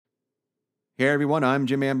Hey everyone, I'm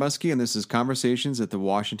Jim Ambusky, and this is Conversations at the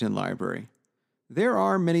Washington Library. There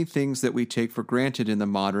are many things that we take for granted in the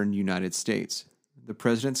modern United States. The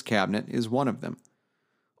President's Cabinet is one of them.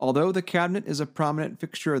 Although the Cabinet is a prominent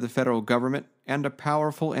fixture of the federal government, and a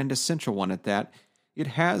powerful and essential one at that, it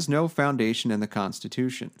has no foundation in the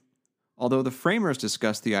Constitution. Although the framers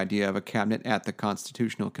discussed the idea of a cabinet at the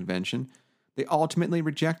Constitutional Convention, they ultimately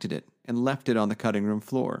rejected it and left it on the cutting room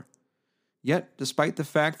floor. Yet, despite the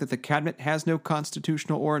fact that the cabinet has no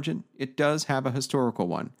constitutional origin, it does have a historical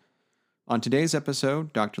one. On today's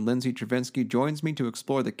episode, Dr. Lindsay Chervinsky joins me to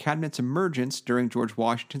explore the cabinet's emergence during George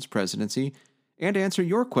Washington's presidency and answer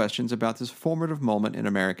your questions about this formative moment in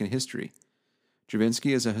American history.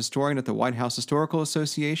 Chervinsky is a historian at the White House Historical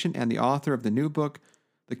Association and the author of the new book,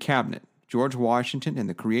 The Cabinet, George Washington and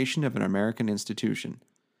the Creation of an American Institution.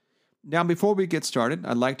 Now, before we get started,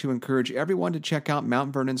 I'd like to encourage everyone to check out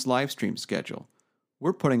Mount Vernon's live stream schedule.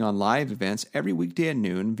 We're putting on live events every weekday at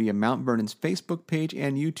noon via Mount Vernon's Facebook page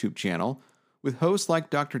and YouTube channel, with hosts like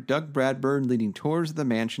Dr. Doug Bradburn leading tours of the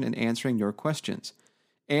mansion and answering your questions.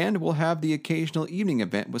 And we'll have the occasional evening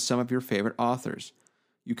event with some of your favorite authors.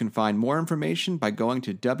 You can find more information by going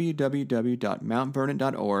to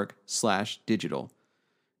www.mountvernon.org/digital.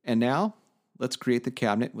 And now, let's create the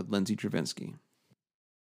cabinet with Lindsay Chervinsky.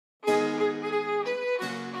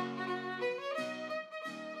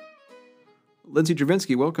 Lindsay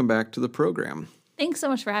Chervinsky, welcome back to the program. Thanks so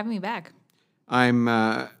much for having me back. I'm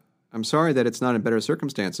sorry that it's not in better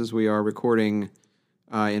circumstances. We are recording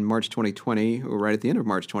in March 2020, or right at the end of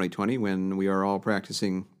March 2020, when we are all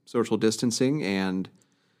practicing social distancing, and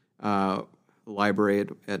the library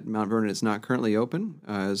at Mount Vernon is not currently open,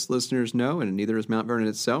 as listeners know, and neither is Mount Vernon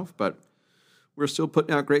itself, but we're still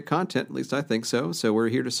putting out great content, at least I think so. So we're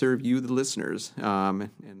here to serve you, the listeners, and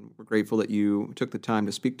we're grateful that you took the time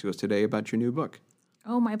to speak to us today about your new book.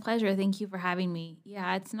 Oh, my pleasure. Thank you for having me.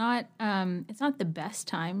 Yeah, it's not the best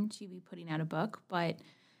time to be putting out a book, but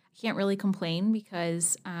I can't really complain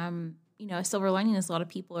because, a silver lining is a lot of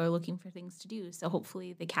people are looking for things to do. So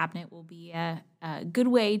hopefully the cabinet will be a good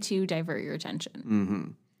way to divert your attention.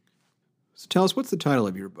 Mm-hmm. So tell us, what's the title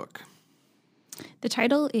of your book? The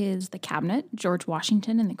title is The Cabinet, George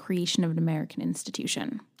Washington and the Creation of an American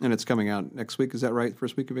Institution. And it's coming out next week, is that right?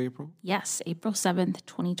 First week of April? Yes, April 7th,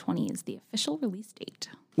 2020 is the official release date.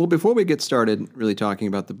 Well, before we get started really talking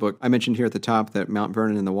about the book, I mentioned here at the top that Mount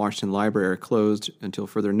Vernon and the Washington Library are closed until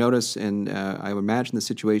further notice, and I would imagine the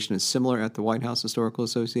situation is similar at the White House Historical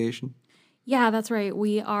Association. Yeah, that's right.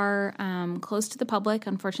 We are close to the public.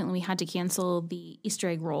 Unfortunately, we had to cancel the Easter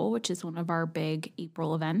egg roll, which is one of our big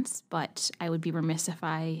April events, but I would be remiss if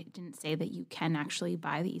I didn't say that you can actually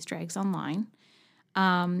buy the Easter eggs online.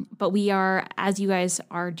 But we are, as you guys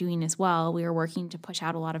are doing as well, we are working to push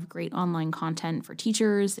out a lot of great online content for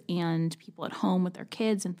teachers and people at home with their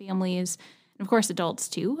kids and families, and of course adults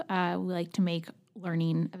too. We like to make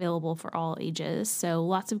learning available for all ages. So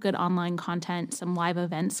lots of good online content, some live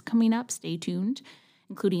events coming up. Stay tuned,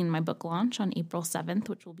 including my book launch on April 7th,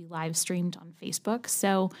 which will be live streamed on Facebook.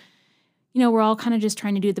 So, we're all kind of just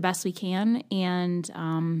trying to do the best we can and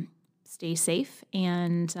stay safe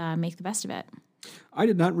and make the best of it. I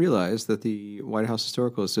did not realize that the White House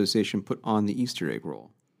Historical Association put on the Easter egg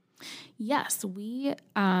roll. Yes,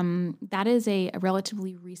 that is a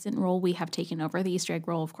relatively recent role we have taken over. The Easter egg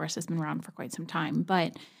roll, of course, has been around for quite some time,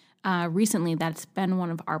 but recently that's been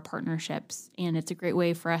one of our partnerships, and it's a great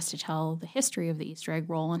way for us to tell the history of the Easter egg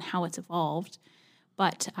roll and how it's evolved.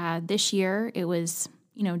 But this year, it was,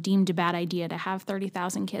 deemed a bad idea to have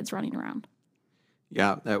 30,000 kids running around.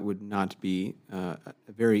 Yeah, that would not be a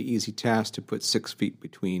very easy task to put 6 feet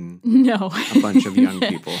between a bunch of young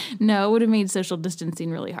people. No, it would have made social distancing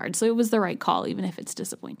really hard. So it was the right call, even if it's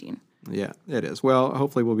disappointing. Yeah, it is. Well,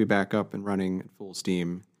 hopefully we'll be back up and running at full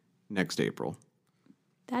steam next April.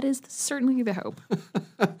 That is certainly the hope.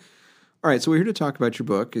 All right, so we're here to talk about your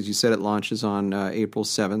book. As you said, it launches on April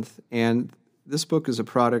 7th. And this book is a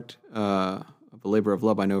product of a labor of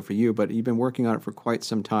love, I know, for you, but you've been working on it for quite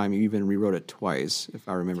some time. You even rewrote it twice, if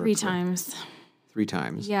I remember correctly. 3 times. 3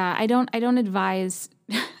 times. Yeah, I don't advise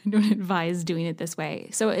doing it this way.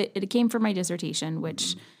 So it came from my dissertation,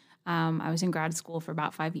 which I was in grad school for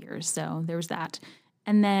about 5 years. So there was that.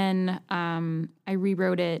 And then I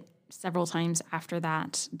rewrote it several times after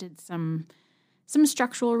that, did some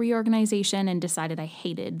structural reorganization and decided I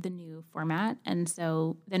hated the new format. And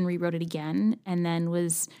so then rewrote it again, and then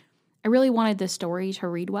I really wanted the story to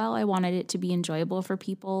read well. I wanted it to be enjoyable for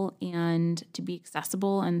people and to be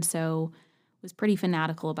accessible, and so was pretty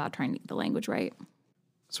fanatical about trying to get the language right.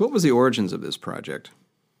 So what was the origins of this project?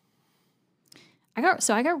 I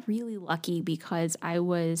got really lucky because I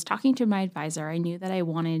was talking to my advisor. I knew that I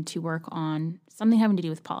wanted to work on something having to do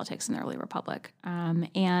with politics in the early republic.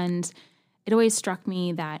 And it always struck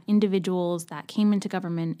me that individuals that came into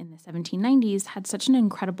government in the 1790s had such an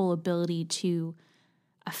incredible ability to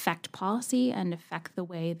affect policy and affect the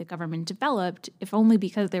way the government developed, if only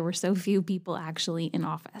because there were so few people actually in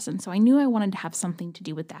office. And so I knew I wanted to have something to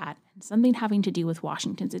do with that, and something having to do with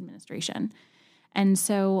Washington's administration. And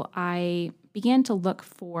so I began to look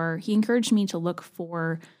for, he encouraged me to look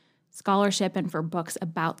for scholarship and for books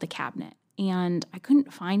about the cabinet. And I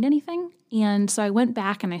couldn't find anything. And so I went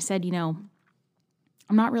back and I said,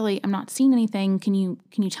 I'm not seeing anything. Can you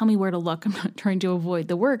tell me where to look? I'm not trying to avoid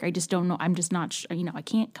the work. I just don't know. I'm just not, I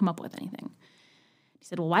can't come up with anything. He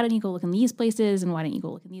said, well, why don't you go look in these places? And why don't you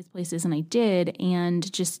go look in these places? And I did. And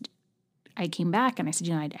I came back and I said,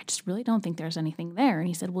 I just really don't think there's anything there. And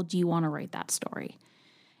he said, well, do you want to write that story?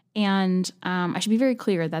 And I should be very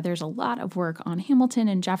clear that there's a lot of work on Hamilton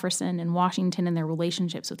and Jefferson and Washington and their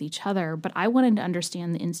relationships with each other. But I wanted to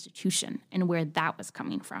understand the institution and where that was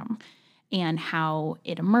coming from, and how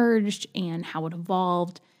it emerged and how it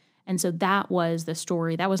evolved. And so that was the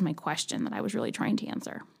story. That was my question that I was really trying to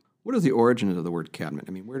answer. What is the origin of the word cabinet?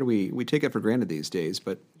 I mean, where do we take it for granted these days,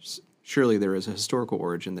 but surely there is a historical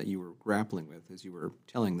origin that you were grappling with as you were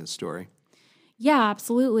telling this story. Yeah,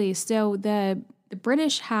 absolutely. So the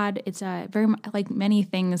British had, it's a very, like many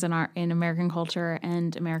things in American culture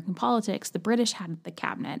and American politics, the British had the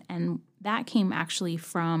cabinet, and that came actually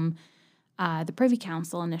from the Privy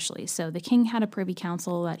Council initially. So the king had a Privy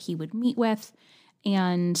Council that he would meet with,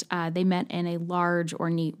 and they met in a large,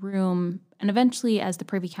 ornate room. And eventually, as the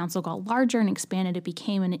Privy Council got larger and expanded, it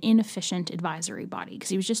became an inefficient advisory body because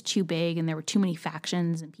he was just too big and there were too many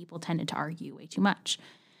factions and people tended to argue way too much.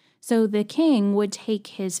 So the king would take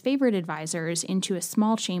his favorite advisors into a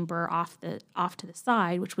small chamber off to the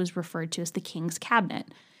side, which was referred to as the king's cabinet.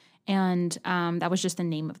 And that was just the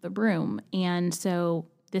name of the room. And so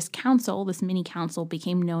this council, this mini council,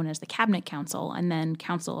 became known as the Cabinet Council, and then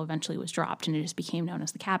council eventually was dropped and it just became known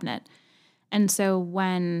as the cabinet. And so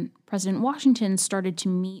when President Washington started to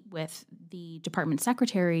meet with the department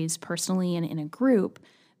secretaries personally and in a group,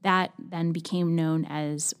 that then became known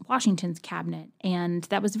as Washington's cabinet. And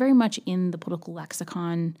that was very much in the political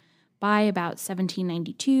lexicon. By about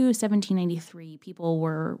 1792, 1793, people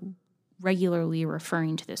were regularly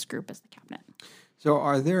referring to this group as the cabinet. So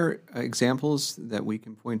are there examples that we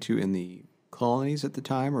can point to in the colonies at the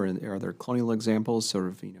time, or are there colonial examples sort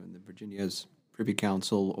of, in the Virginia's Privy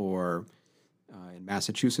Council or in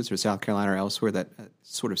Massachusetts or South Carolina or elsewhere that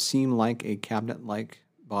sort of seem like a cabinet-like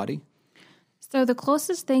body? So the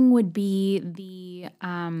closest thing would be the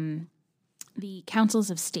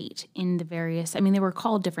councils of state in the various, they were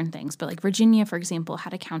called different things, but like Virginia, for example,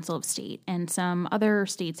 had a council of state, and some other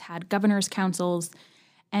states had governor's councils,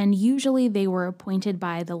 and usually they were appointed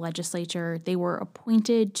by the legislature. They were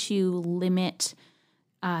appointed to limit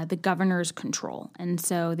the governor's control, and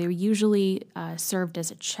so they usually served as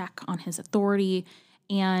a check on his authority,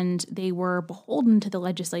 and they were beholden to the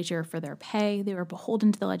legislature for their pay. They were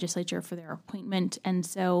beholden to the legislature for their appointment, and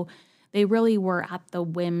so they really were at the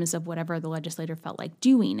whims of whatever the legislator felt like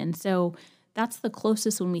doing. And so that's the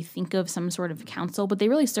closest when we think of some sort of council, but they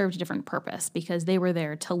really served a different purpose because they were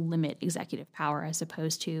there to limit executive power as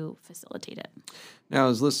opposed to facilitate it. Now,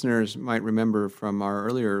 as listeners might remember from our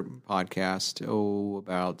earlier podcast,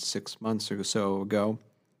 about 6 months or so ago,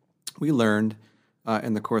 we learned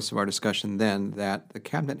in the course of our discussion then that the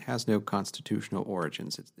cabinet has no constitutional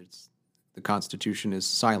origins. The Constitution is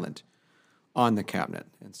silent on the cabinet.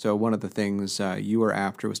 And so one of the things you were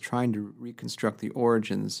after was trying to reconstruct the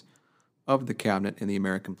origins of the cabinet in the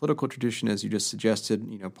American political tradition. As you just suggested,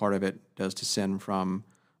 part of it does descend from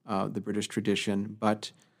the British tradition,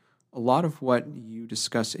 but a lot of what you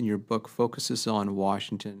discuss in your book focuses on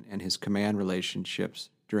Washington and his command relationships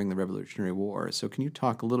during the Revolutionary War. So can you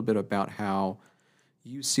talk a little bit about how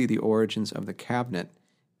you see the origins of the cabinet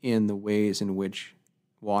in the ways in which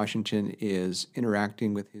Washington is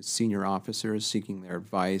interacting with his senior officers, seeking their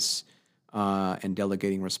advice, and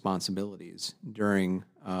delegating responsibilities during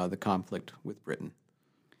the conflict with Britain?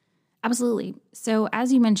 Absolutely. So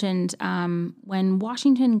as you mentioned, when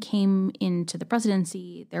Washington came into the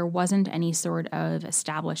presidency, there wasn't any sort of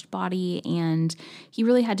established body, and he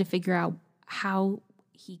really had to figure out how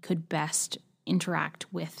he could best interact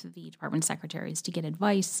with the department secretaries to get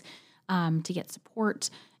advice, to get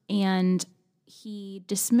support, and he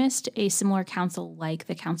dismissed a similar council like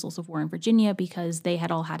the councils of war in Virginia because they had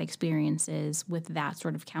all had experiences with that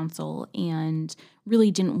sort of council and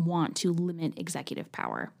really didn't want to limit executive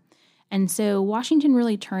power. And so Washington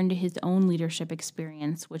really turned to his own leadership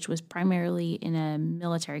experience, which was primarily in a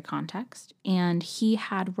military context. And he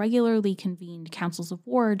had regularly convened councils of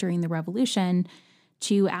war during the Revolution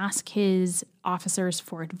to ask his officers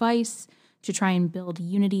for advice, to try and build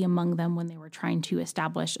unity among them when they were trying to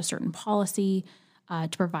establish a certain policy,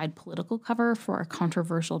 to provide political cover for a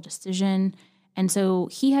controversial decision. And so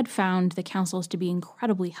he had found the councils to be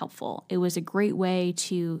incredibly helpful. It was a great way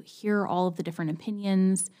to hear all of the different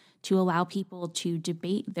opinions, to allow people to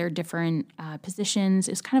debate their different positions.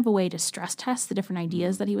 It was kind of a way to stress test the different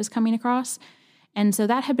ideas that he was coming across. And so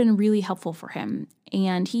that had been really helpful for him.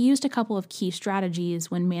 And he used a couple of key strategies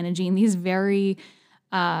when managing these very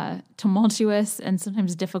tumultuous and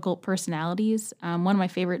sometimes difficult personalities. One of my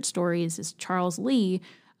favorite stories is Charles Lee,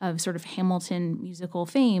 of sort of Hamilton musical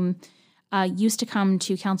fame, used to come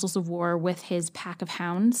to councils of war with his pack of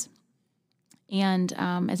hounds. And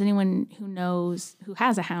as anyone who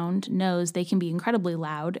has a hound knows, they can be incredibly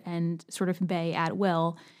loud and sort of bay at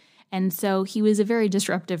will. And so he was a very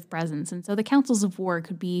disruptive presence. And so the councils of war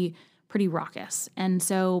could be pretty raucous. And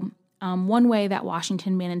so one way that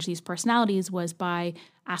Washington managed these personalities was by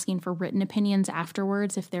asking for written opinions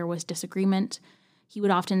afterwards if there was disagreement. He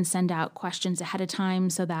would often send out questions ahead of time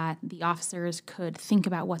so that the officers could think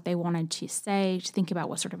about what they wanted to say, to think about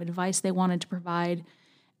what sort of advice they wanted to provide.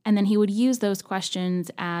 And then he would use those questions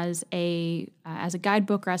as a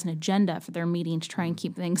guidebook or as an agenda for their meeting to try and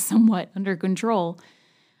keep things somewhat under control.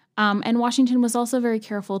 And Washington was also very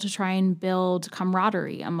careful to try and build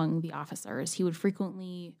camaraderie among the officers. He would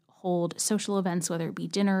frequently hold social events, whether it be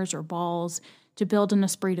dinners or balls, to build an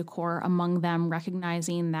esprit de corps among them,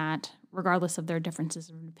 recognizing that regardless of their differences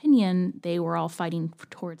of opinion, they were all fighting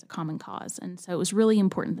towards a common cause. And so it was really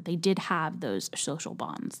important that they did have those social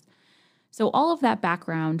bonds. So all of that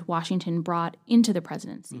background Washington brought into the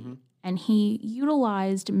presidency, and he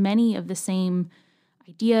utilized many of the same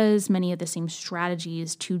ideas, many of the same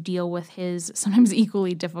strategies to deal with his sometimes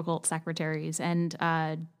equally difficult secretaries and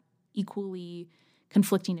equally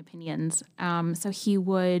conflicting opinions. So he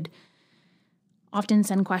would often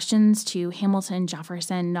send questions to Hamilton,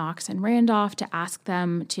 Jefferson, Knox, and Randolph to ask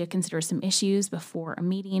them to consider some issues before a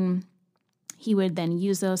meeting. He would then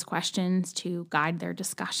use those questions to guide their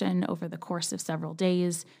discussion over the course of several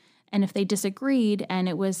days. And if they disagreed and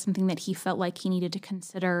it was something that he felt like he needed to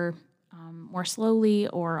consider more slowly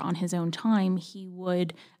or on his own time, he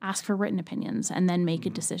would ask for written opinions and then make a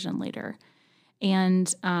decision later.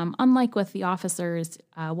 And unlike with the officers,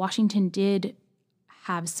 Washington did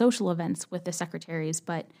have social events with the secretaries,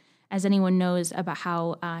 but as anyone knows about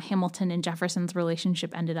how Hamilton and Jefferson's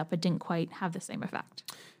relationship ended up, it didn't quite have the same effect.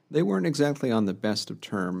 They weren't exactly on the best of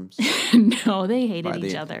terms. No, they hated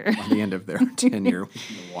each other. By the end of their tenure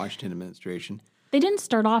in the Washington administration. They didn't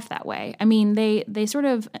start off that way. I mean, they sort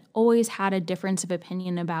of always had a difference of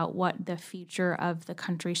opinion about what the future of the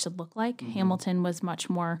country should look like. Hamilton was much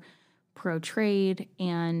more pro-trade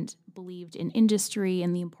and believed in industry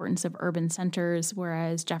and the importance of urban centers,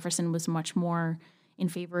 whereas Jefferson was much more in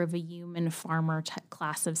favor of a human farmer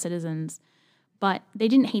class of citizens. But they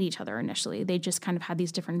didn't hate each other initially. They just kind of had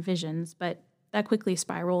these different visions. But that quickly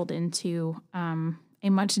spiraled into a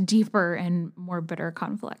much deeper and more bitter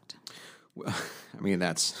conflict. Well, I mean,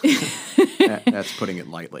 that's putting it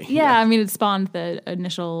lightly. Yeah, I mean, it spawned the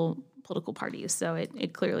initial political parties, so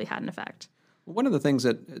it clearly had an effect. One of the things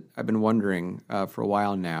that I've been wondering for a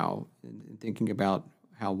while now, in thinking about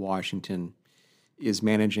how Washington is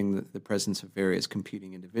managing the presence of various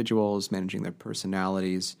competing individuals, managing their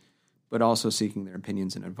personalities, but also seeking their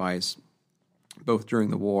opinions and advice, both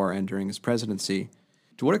during the war and during his presidency.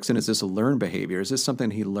 To what extent is this a learned behavior? Is this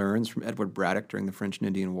something he learns from Edward Braddock during the French and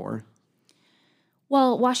Indian War?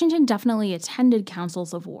 Well, Washington definitely attended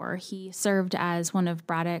councils of war. He served as one of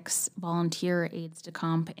Braddock's volunteer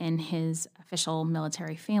aides-de-camp in his official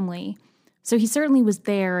military family. So he certainly was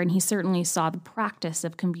there, and he certainly saw the practice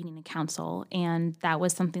of convening a council, and that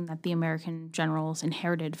was something that the American generals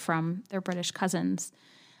inherited from their British cousins.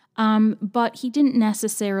 But he didn't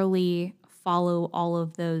necessarily follow all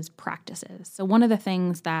of those practices. So one of the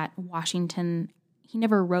things that Washington, he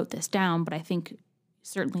never wrote this down, but I think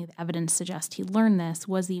certainly the evidence suggests he learned this,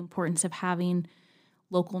 was the importance of having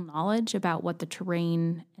local knowledge about what the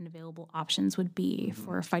terrain and available options would be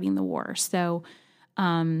for fighting the war. So,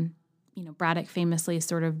 Braddock famously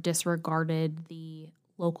sort of disregarded the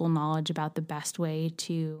local knowledge about the best way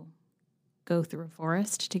to go through a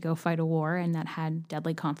forest to go fight a war, and that had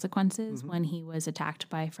deadly consequences when he was attacked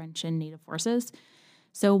by French and native forces.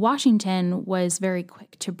 So Washington was very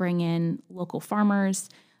quick to bring in local farmers,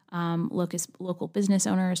 local business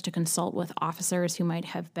owners, to consult with officers who might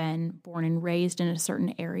have been born and raised in a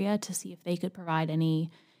certain area to see if they could provide any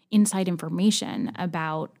inside information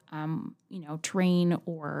about, terrain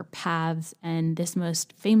or paths. And this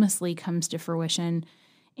most famously comes to fruition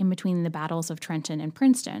in between the battles of Trenton and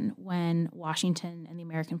Princeton, when Washington and the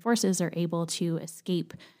American forces are able to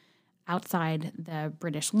escape outside the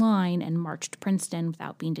British line and march to Princeton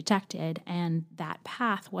without being detected. And that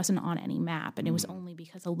path wasn't on any map. And it was only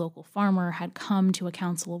because a local farmer had come to a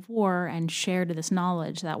council of war and shared this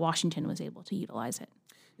knowledge that Washington was able to utilize it.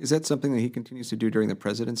 Is that something that he continues to do during the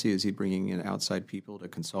presidency? Is he bringing in outside people to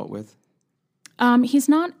consult with? He's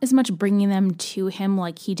not as much bringing them to him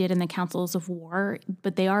like he did in the councils of war,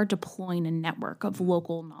 but they are deploying a network of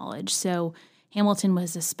local knowledge. So Hamilton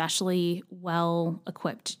was especially well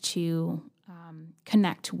equipped to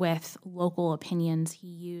connect with local opinions. He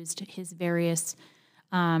used his various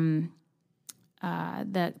the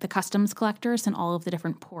customs collectors in all of the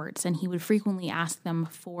different ports, and he would frequently ask them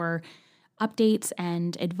for updates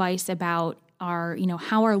and advice about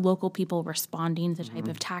how are local people responding to the type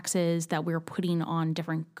of taxes that we're putting on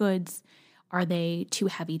different goods. Are they too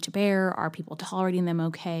heavy to bear? Are people tolerating them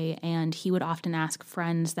okay? And he would often ask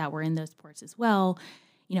friends that were in those ports as well,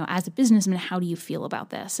 as a businessman, how do you feel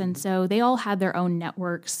about this? And so they all had their own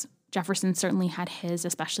networks. Jefferson certainly had his,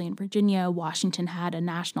 especially in Virginia. Washington had a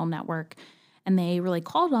national network, and they really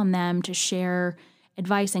called on them to share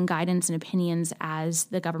advice and guidance and opinions as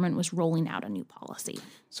the government was rolling out a new policy.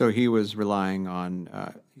 So he was relying on,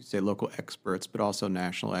 you say local experts, but also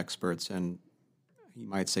national experts, and you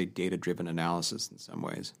might say data-driven analysis in some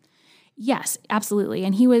ways. Yes, absolutely.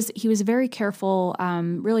 And he was very careful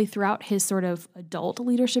really throughout his sort of adult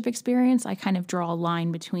leadership experience. I kind of draw a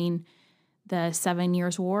line between the 7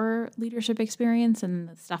 Years' War leadership experience and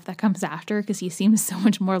the stuff that comes after, because he seems so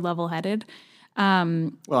much more level-headed.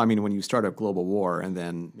 When you start a global war and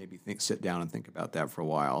then maybe sit down and think about that for a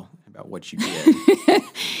while, about what you did.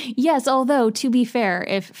 Yes, although, to be fair,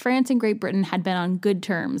 if France and Great Britain had been on good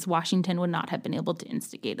terms, Washington would not have been able to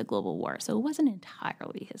instigate a global war. So it wasn't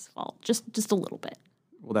entirely his fault, just a little bit.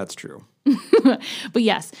 Well, that's true. But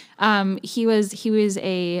yes, he was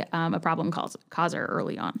a problem causer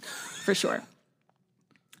early on, for sure.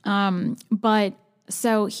 But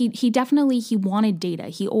so he definitely wanted data.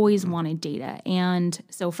 He always wanted data. And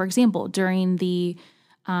so, for example, during the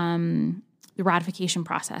ratification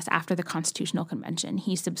process after the Constitutional Convention,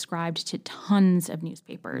 he subscribed to tons of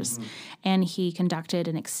newspapers, and he conducted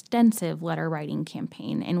an extensive letter writing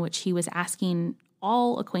campaign in which he was asking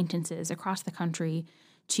all acquaintances across the country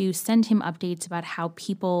to send him updates about how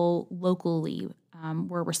people locally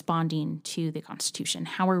were responding to the Constitution.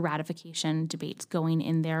 How were ratification debates going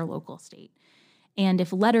in their local state? And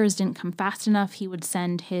if letters didn't come fast enough, he would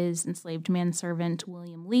send his enslaved manservant,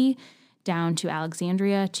 William Lee, down to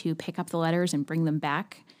Alexandria to pick up the letters and bring them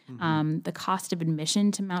back. The cost of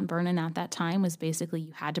admission to Mount Vernon at that time was basically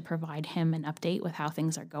you had to provide him an update with how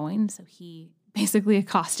things are going. So he basically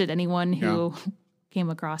accosted anyone who came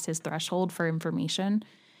across his threshold for information.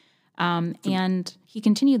 And he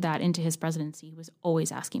continued that into his presidency. He was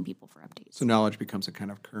always asking people for updates. So knowledge becomes a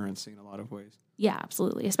kind of currency in a lot of ways. Yeah,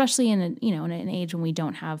 absolutely. Especially in an age when we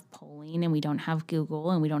don't have polling and we don't have Google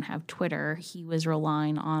and we don't have Twitter. He was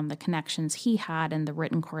relying on the connections he had and the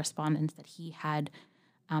written correspondence that he had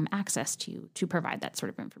access to provide that sort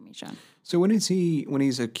of information. So when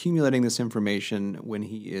he's accumulating this information, when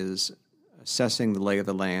he is assessing the lay of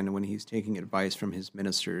the land, when he's taking advice from his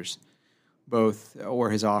ministers, or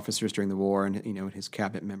his officers during the war and his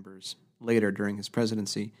cabinet members later during his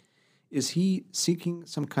presidency, is he seeking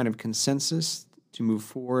some kind of consensus to move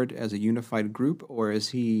forward as a unified group, or is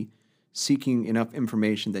he seeking enough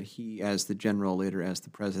information that he, as the general, later as the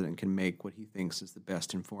president, can make what he thinks is the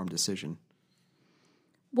best informed decision?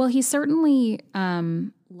 Well, he certainly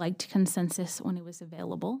liked consensus when it was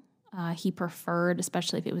available. He preferred,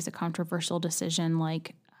 especially if it was a controversial decision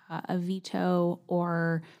like a veto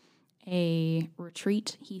or a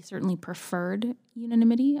retreat, he certainly preferred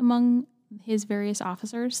unanimity among his various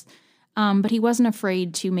officers. But he wasn't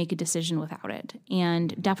afraid to make a decision without it,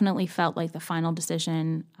 and definitely felt like the final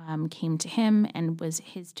decision came to him and was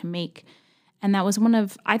his to make. And that was one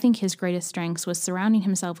of, I think, his greatest strengths, was surrounding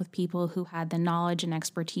himself with people who had the knowledge and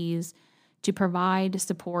expertise to provide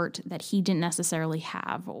support that he didn't necessarily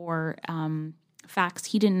have, or facts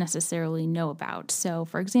he didn't necessarily know about. So,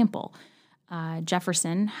 for example,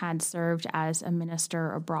 Jefferson had served as a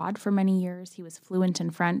minister abroad for many years. He was fluent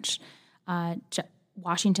in French.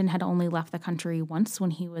 Washington had only left the country once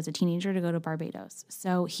when he was a teenager to go to Barbados.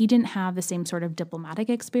 So he didn't have the same sort of diplomatic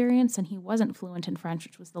experience, and he wasn't fluent in French,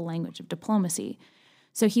 which was the language of diplomacy.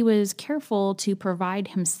 So he was careful to provide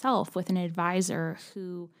himself with an advisor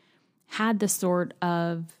who had the sort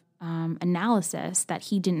of analysis that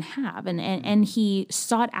he didn't have. And he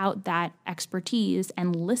sought out that expertise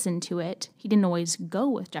and listened to it. He didn't always go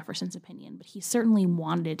with Jefferson's opinion, but he certainly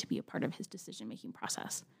wanted it to be a part of his decision-making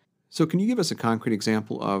process. So can you give us a concrete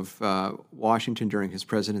example of Washington during his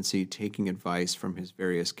presidency taking advice from his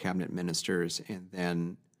various cabinet ministers and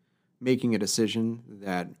then making a decision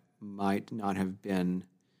that might not have been,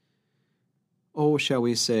 shall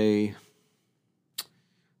we say,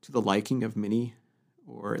 to the liking of many,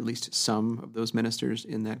 or at least some of those ministers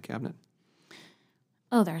in that cabinet?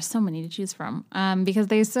 Oh, there are so many to choose from because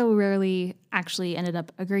they so rarely actually ended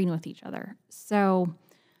up agreeing with each other. So,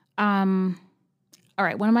 all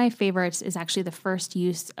right, one of my favorites is actually the first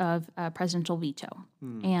use of a presidential veto.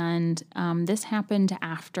 And this happened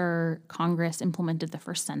after Congress implemented the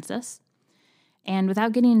first census. And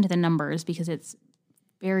without getting into the numbers, because it's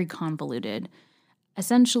very convoluted,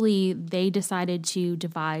 essentially they decided to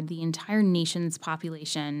divide the entire nation's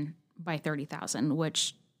population by 30,000,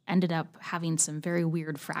 which ended up having some very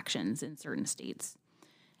weird fractions in certain states,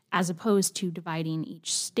 as opposed to dividing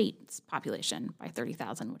each state's population by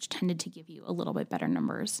 30,000, which tended to give you a little bit better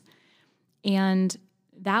numbers. And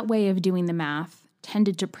that way of doing the math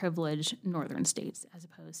tended to privilege northern states as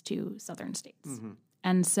opposed to southern states. Mm-hmm.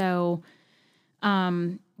 And so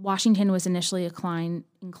Washington was initially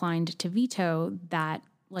inclined to veto that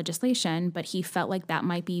legislation, but he felt like that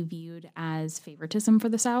might be viewed as favoritism for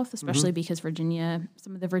the South, especially because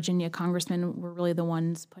some of the Virginia congressmen were really the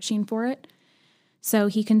ones pushing for it. So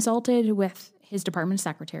he consulted with his department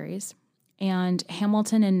secretaries, and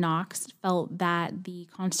Hamilton and Knox felt that the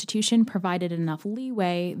Constitution provided enough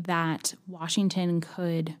leeway that Washington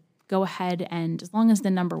could go ahead and, as long as the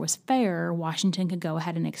number was fair, Washington could go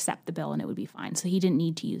ahead and accept the bill and it would be fine. So he didn't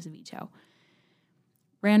need to use a veto.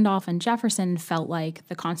 Randolph and Jefferson felt like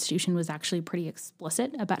the Constitution was actually pretty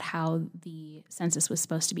explicit about how the census was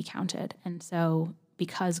supposed to be counted. And so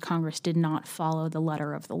because Congress did not follow the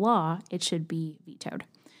letter of the law, it should be vetoed.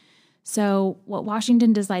 So what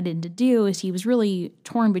Washington decided to do is he was really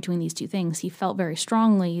torn between these two things. He felt very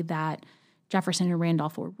strongly that Jefferson and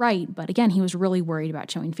Randolph were right, but again, he was really worried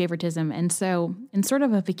about showing favoritism. And so in sort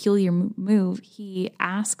of a peculiar move, he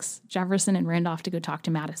asks Jefferson and Randolph to go talk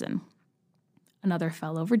to Madison, another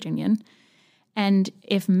fellow Virginian. And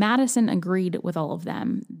if Madison agreed with all of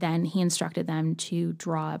them, then he instructed them to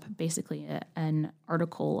draw up basically an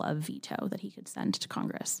article of veto that he could send to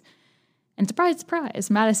Congress. And surprise, surprise,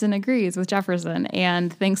 Madison agrees with Jefferson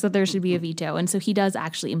and thinks that there should be a veto. And so he does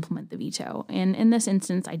actually implement the veto. And in this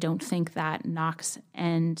instance, I don't think that Knox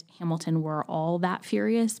and Hamilton were all that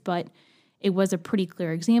furious, but it was a pretty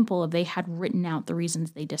clear example of they had written out the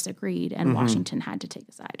reasons they disagreed, and Washington had to take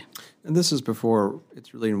a side. And this is before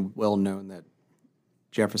it's really well known that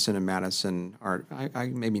Jefferson and Madison are, I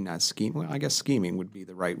maybe not scheme. Well, I guess scheming would be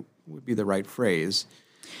the right phrase.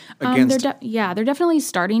 They're definitely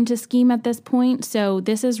starting to scheme at this point. So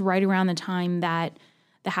this is right around the time that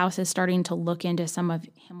the House is starting to look into some of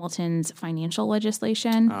Hamilton's financial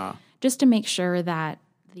legislation, just to make sure that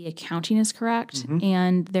the accounting is correct.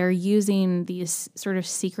 And they're using these sort of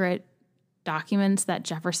secret documents that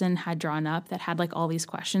Jefferson had drawn up that had like all these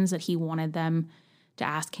questions that he wanted them to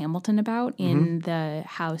ask Hamilton about in the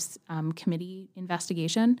House committee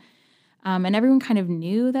investigation. And everyone kind of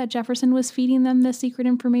knew that Jefferson was feeding them this secret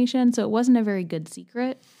information, so it wasn't a very good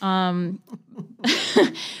secret. But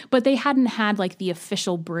they hadn't had like the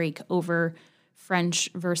official break over French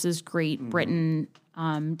versus Great Britain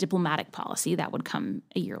diplomatic policy that would come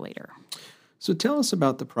a year later. So tell us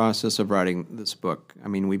about the process of writing this book. I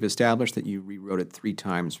mean, we've established that you rewrote it 3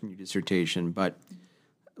 times from your dissertation, but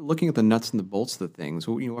looking at the nuts and the bolts of the things,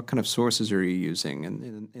 what kind of sources are you using?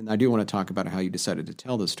 And I do want to talk about how you decided to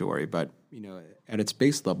tell the story, but at its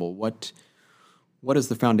base level, what is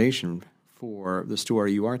the foundation for the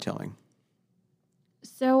story you are telling?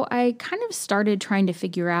 So I kind of started trying to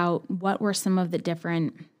figure out what were some of the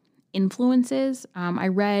different influences. I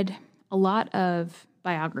read a lot of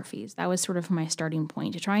biographies. That was sort of my starting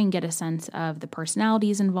point to try and get a sense of the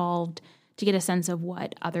personalities involved, to get a sense of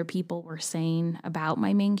what other people were saying about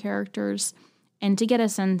my main characters, and to get a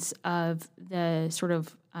sense of the sort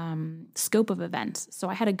of scope of events. So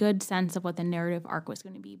I had a good sense of what the narrative arc was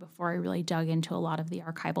going to be before I really dug into a lot of the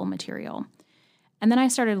archival material. And then I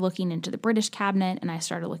started looking into the British cabinet, and I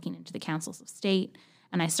started looking into the councils of state,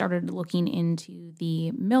 and I started looking into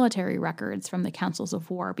the military records from the councils of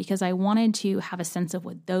war, because I wanted to have a sense of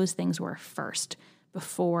what those things were first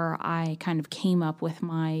before I kind of came up with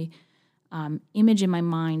my image in my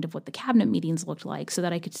mind of what the cabinet meetings looked like so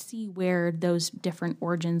that I could see where those different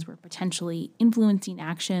origins were potentially influencing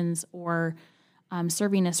actions or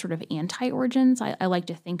serving as sort of anti-origins. I like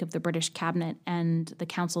to think of the British cabinet and the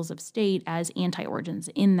councils of state as anti-origins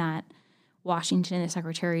in that Washington and the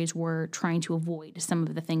secretaries were trying to avoid some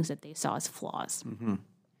of the things that they saw as flaws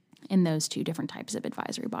in those two different types of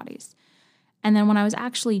advisory bodies. And then when I was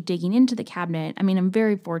actually digging into the cabinet, I mean, I'm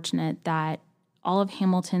very fortunate that all of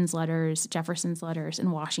Hamilton's letters, Jefferson's letters,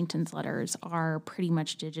 and Washington's letters are pretty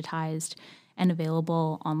much digitized and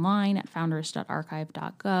available online at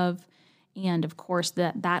founders.archive.gov. And of course,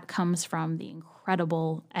 that comes from the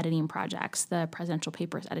incredible editing projects, the presidential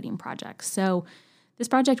papers editing projects. So this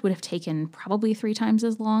project would have taken probably 3 times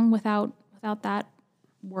as long without that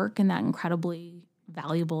work and that incredibly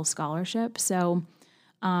valuable scholarship. So,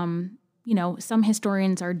 some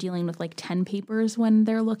historians are dealing with like 10 papers when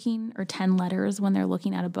they're looking, or 10 letters when they're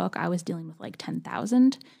looking at a book. I was dealing with like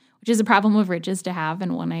 10,000, which is a problem of riches to have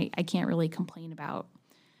and one I can't really complain about.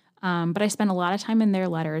 But I spent a lot of time in their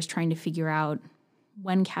letters trying to figure out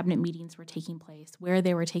when cabinet meetings were taking place, where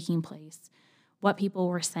they were taking place, what people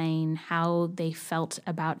were saying, how they felt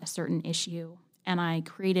about a certain issue. And I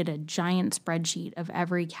created a giant spreadsheet of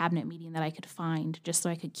every cabinet meeting that I could find just so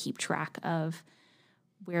I could keep track of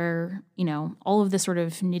where, all of the sort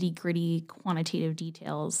of nitty-gritty quantitative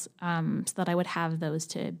details so that I would have those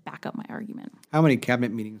to back up my argument. How many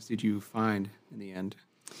cabinet meetings did you find in the end?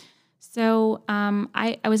 So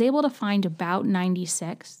I was able to find about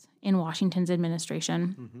 96 in Washington's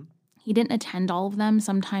administration. Mm-hmm. He didn't attend all of them.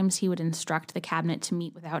 Sometimes he would instruct the cabinet to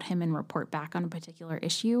meet without him and report back on a particular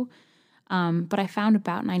issue. But I found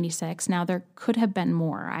about 96. Now, there could have been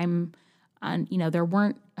more. There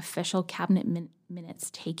weren't official cabinet minutes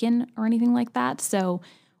taken or anything like that. So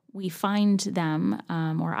we find them,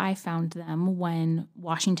 or I found them, when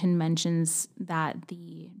Washington mentions that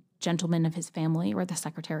the gentlemen of his family or the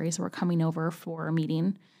secretaries were coming over for a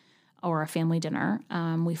meeting or a family dinner.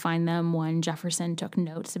 We find them when Jefferson took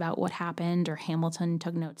notes about what happened or Hamilton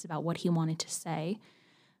took notes about what he wanted to say.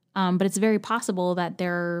 But it's very possible that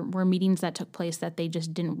there were meetings that took place that they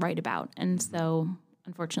just didn't write about. And so,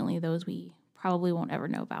 unfortunately, those we probably won't ever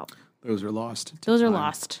know about. Those are lost. Those are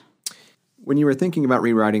lost. When you were thinking about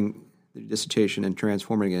rewriting the dissertation and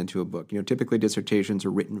transforming it into a book, typically dissertations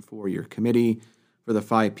are written for your committee, for the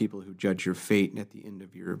 5 people who judge your fate at the end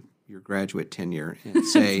of your graduate tenure and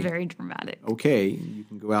say, it's very dramatic. Okay, you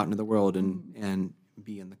can go out into the world and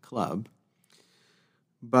be in the club.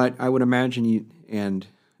 But I would imagine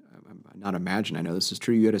I know this is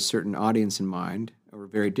true, you had a certain audience in mind, or a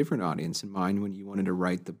very different audience in mind when you wanted to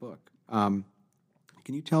write the book.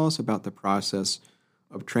 Can you tell us about the process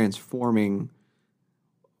of transforming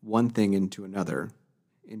one thing into another,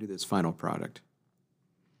 into this final product?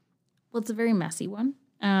 Well, it's a very messy one.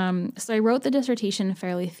 So I wrote the dissertation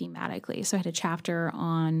fairly thematically. So I had a chapter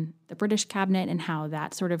on the British cabinet and how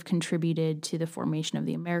that sort of contributed to the formation of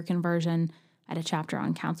the American version. I had a chapter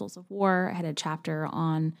on councils of war. I had a chapter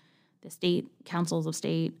on the state councils of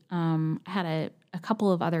state. I had a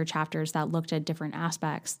couple of other chapters that looked at different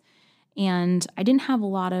aspects. And I didn't have a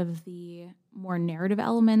lot of the more narrative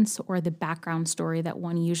elements or the background story that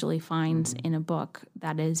one usually finds in a book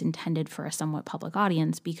that is intended for a somewhat public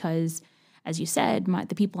audience because, as you said,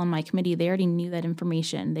 the people on my committee, they already knew that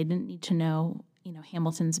information. They didn't need to know,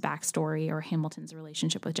 Hamilton's backstory or Hamilton's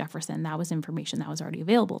relationship with Jefferson. That was information that was already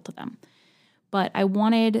available to them. But I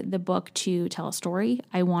wanted the book to tell a story.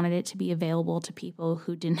 I wanted it to be available to people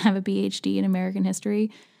who didn't have a PhD in American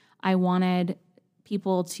history. I wanted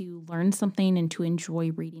people to learn something and to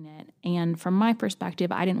enjoy reading it. And from my perspective,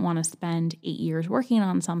 I didn't want to spend 8 years working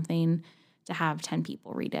on something to have 10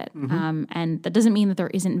 people read it. Mm-hmm. And that doesn't mean that there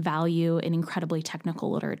isn't value in incredibly technical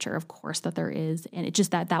literature. Of course that there is. And it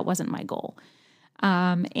just that wasn't my goal.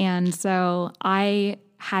 And so I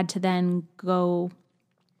had to then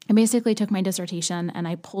I basically took my dissertation and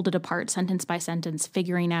I pulled it apart sentence by sentence,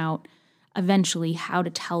 figuring out eventually how to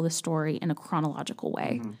tell the story in a chronological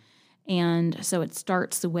way. Mm-hmm. And so it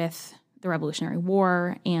starts with the Revolutionary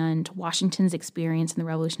War and Washington's experience in the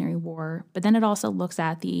Revolutionary War, but then it also looks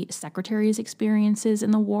at the secretaries' experiences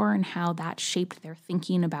in the war and how that shaped their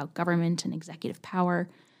thinking about government and executive power.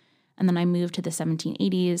 And then I moved to the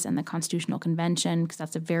 1780s and the Constitutional Convention because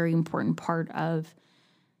that's a very important part of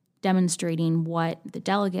demonstrating what the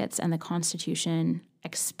delegates and the Constitution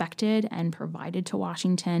expected and provided to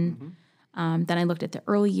Washington. Mm-hmm. Then I looked at the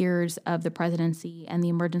early years of the presidency and the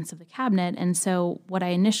emergence of the cabinet. And so what I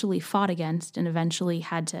initially fought against and eventually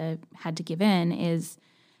had to give in is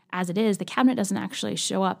as it is, the cabinet doesn't actually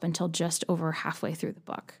show up until just over halfway through the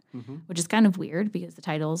book, which is kind of weird because the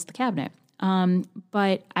title is The Cabinet.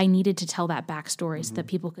 But I needed to tell that backstory so that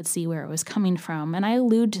people could see where it was coming from. And I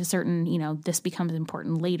allude to certain, this becomes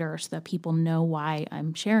important later so that people know why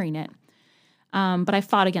I'm sharing it. But I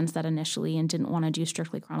fought against that initially and didn't want to do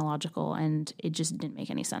strictly chronological, and it just didn't make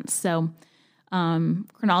any sense. So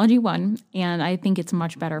chronology won, and I think it's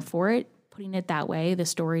much better for it. Putting it that way, the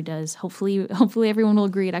story does. Hopefully everyone will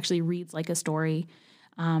agree it actually reads like a story,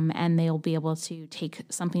 and they'll be able to take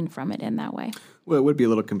something from it in that way. Well, it would be a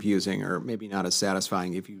little confusing or maybe not as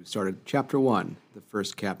satisfying if you started chapter 1, the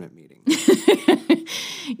first cabinet meeting.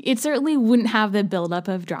 It certainly wouldn't have the buildup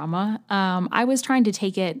of drama. I was trying to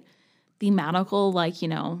take it thematical, like,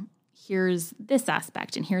 here's this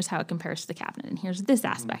aspect and here's how it compares to the cabinet and here's this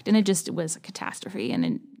aspect. And it was a catastrophe and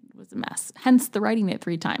it was a mess. Hence the writing it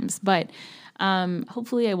 3 times. But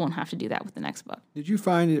hopefully I won't have to do that with the next book. Did you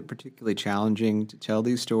find it particularly challenging to tell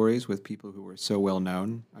these stories with people who were so well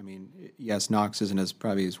known? I mean, yes, Knox isn't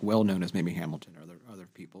probably as well known as maybe Hamilton or other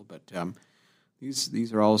people, but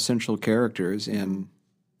these are all central characters in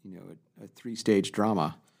a 3-stage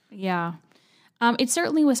drama. Yeah. It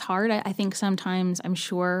certainly was hard. I think sometimes, I'm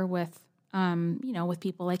sure, with with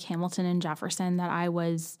people like Hamilton and Jefferson, that I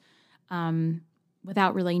was,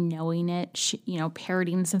 without really knowing it,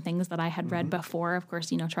 parroting some things that I had read before. Of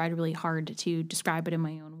course, tried really hard to describe it in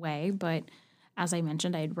my own way. But as I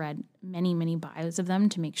mentioned, I had read many, many bios of them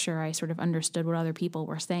to make sure I sort of understood what other people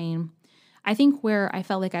were saying. I think where I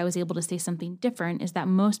felt like I was able to say something different is that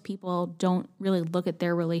most people don't really look at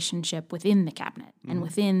their relationship within the cabinet and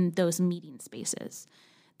within those meeting spaces.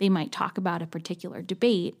 They might talk about a particular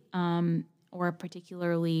debate or a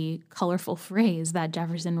particularly colorful phrase that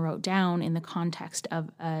Jefferson wrote down in the context of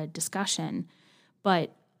a discussion,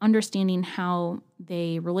 but understanding how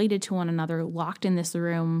they related to one another, locked in this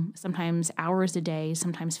room, sometimes hours a day,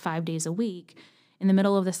 sometimes 5 days a week, in the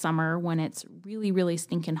middle of the summer when it's really, really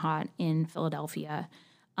stinking hot in Philadelphia.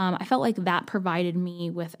 I felt like that provided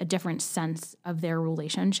me with a different sense of their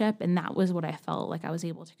relationship, and that was what I felt like I was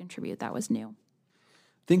able to contribute. That was new.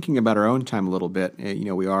 Thinking about our own time a little bit,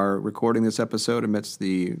 we are recording this episode amidst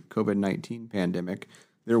the COVID-19 pandemic.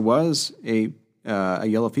 There was a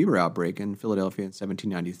yellow fever outbreak in Philadelphia in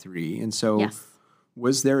 1793, and so Yes.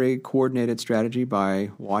 Was there a coordinated strategy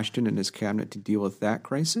by Washington and his cabinet to deal with that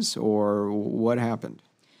crisis, or what happened?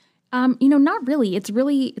 Not really.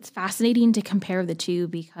 It's fascinating to compare the two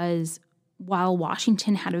because while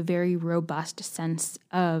Washington had a very robust sense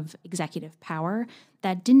of executive power,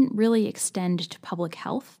 that didn't really extend to public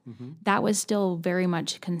health. That was still very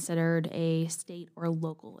much considered a state or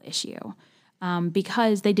local issue.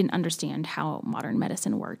 Because they didn't understand how modern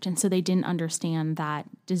medicine worked. And so they didn't understand that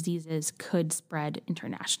diseases could spread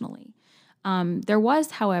internationally. There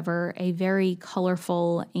was, however, a very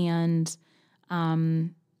colorful and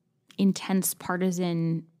intense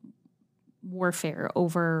partisan warfare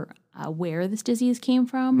over where this disease came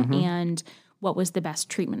from and what was the best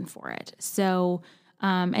treatment for it. So,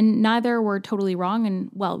 and neither were totally wrong.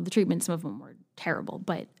 And, well, the treatment, some of them were terrible,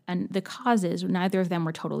 and the causes, neither of them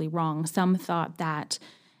were totally wrong. Some thought that,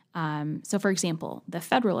 so for example, the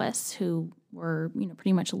Federalists, who were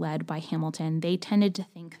pretty much led by Hamilton, they tended to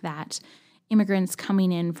think that immigrants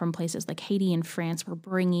coming in from places like Haiti and France were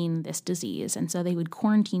bringing this disease, and so they would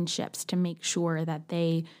quarantine ships to make sure that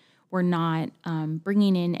they were not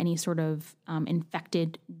bringing in any sort of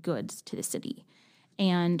infected goods to the city.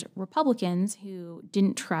 And Republicans who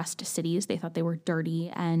didn't trust cities, they thought they were dirty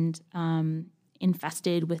and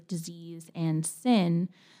infested with disease and sin,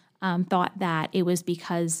 thought that it was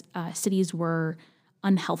because cities were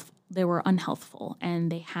unhealthful. They were unhealthful,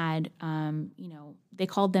 and they had, they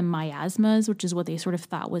called them miasmas, which is what they sort of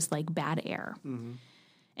thought was like bad air.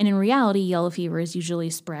 And in reality, yellow fever is usually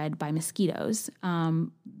spread by mosquitoes.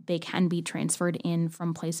 They can be transferred in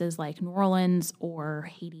from places like New Orleans or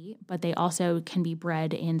Haiti, but they also can be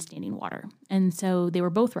bred in standing water. And so they were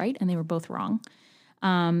both right and they were both wrong.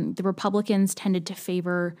 The Republicans tended to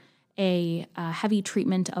favor a heavy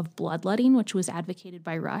treatment of bloodletting, which was advocated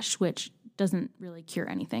by Rush, which doesn't really cure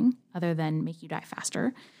anything other than make you die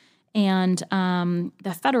faster. And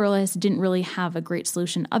the Federalists didn't really have a great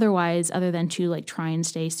solution otherwise, other than to try and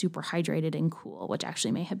stay super hydrated and cool, which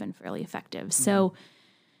actually may have been fairly effective. So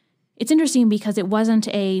it's interesting because it wasn't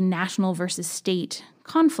a national versus state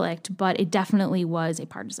conflict, but it definitely was a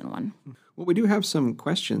partisan one. Well, we do have some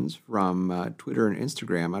questions from Twitter and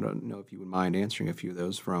Instagram. I don't know if you would mind answering a few of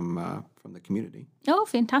those from the community. Oh,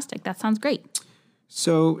 fantastic. That sounds great.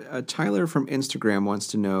 So Tyler from Instagram wants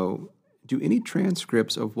to know, do any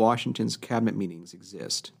transcripts of Washington's cabinet meetings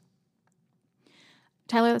exist?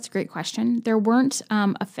 Tyler, that's a great question. There weren't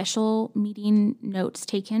official meeting notes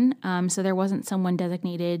taken, so there wasn't someone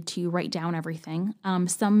designated to write down everything.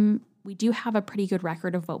 We do have a pretty good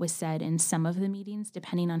record of what was said in some of the meetings,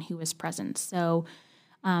 depending on who was present. So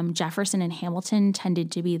Jefferson and Hamilton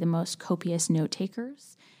tended to be the most copious note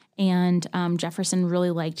takers. And Jefferson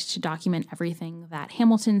really liked to document everything that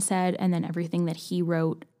Hamilton said and then everything that he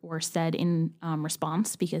wrote or said in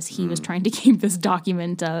response, because he was trying to keep this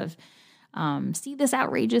document of, see this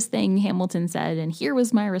outrageous thing Hamilton said, and here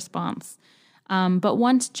was my response. But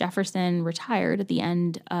once Jefferson retired at the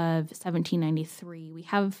end of 1793, we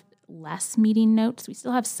have less meeting notes. We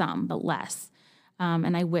still have some, but less.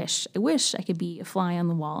 And I wish I could be a fly on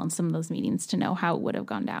the wall in some of those meetings to know how it would have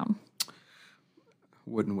gone down.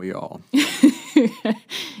 Wouldn't we all?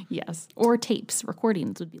 Yes. Or tapes,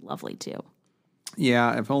 recordings would be lovely too.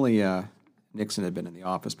 Yeah, if only Nixon had been in the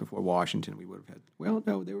office before Washington, we would have had, well,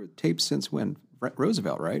 no, there were tapes since when?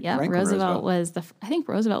 Roosevelt, right? Yeah, Roosevelt was I think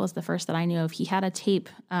Roosevelt was the first that I knew of. He had a tape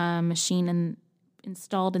machine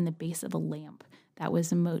installed in the base of a lamp that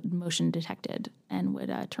was motion detected and would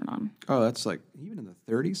turn on. Oh, that's like, even in the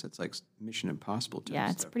 30s, that's like Mission Impossible type Yeah,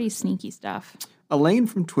 it's stuff, pretty sneaky stuff. Elaine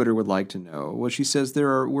from Twitter would like to know, well, she says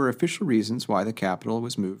were official reasons why the capital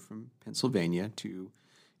was moved from Pennsylvania to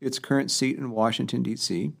its current seat in Washington,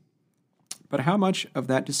 D.C., but how much of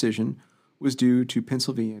that decision was due to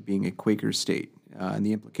Pennsylvania being a Quaker state, and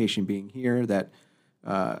the implication being here that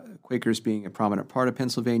Quakers being a prominent part of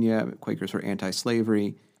Pennsylvania, Quakers were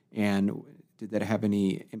anti-slavery, and did that have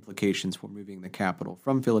any implications for moving the capital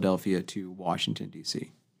from Philadelphia to Washington,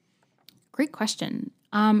 D.C.? Great question.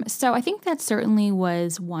 So I think that certainly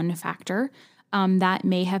was one factor. That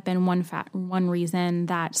may have been one reason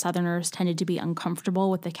that Southerners tended to be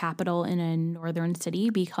uncomfortable with the capital in a northern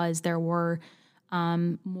city, because there were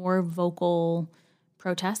more vocal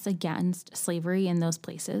protests against slavery in those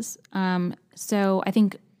places. So I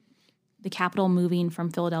think the capital moving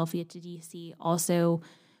from Philadelphia to D.C. also,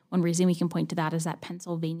 one reason we can point to that is that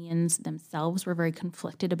Pennsylvanians themselves were very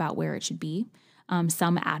conflicted about where it should be.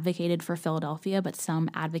 Some advocated for Philadelphia, but some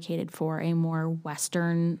advocated for a more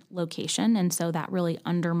western location. And so that really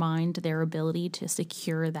undermined their ability to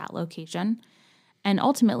secure that location. And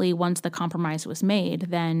ultimately, once the compromise was made,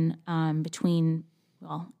 then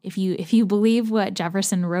if you believe what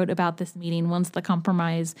Jefferson wrote about this meeting, once the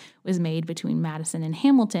compromise was made between Madison and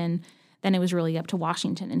Hamilton, then it was really up to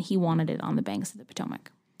Washington, and he wanted it on the banks of the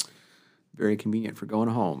Potomac. Very convenient for going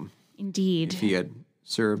home. Indeed. If he had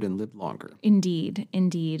served and lived longer. Indeed.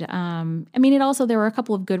 There were a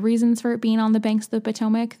couple of good reasons for it being on the banks of the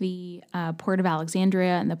Potomac. The port of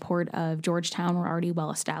Alexandria and the port of Georgetown were already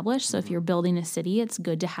well established. So if you're building a city, it's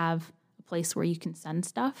good to have a place where you can send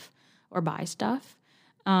stuff or buy stuff.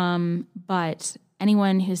 But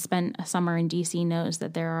anyone who's spent a summer in D.C. knows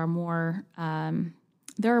that there are more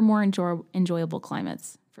enjoyable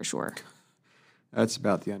climates for sure. That's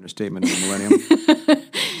about the understatement of the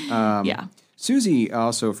millennium. Yeah. Susie,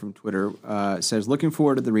 also from Twitter, says, looking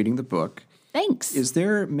forward to reading the book. Thanks. Is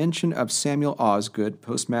there mention of Samuel Osgood,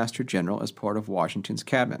 Postmaster General, as part of Washington's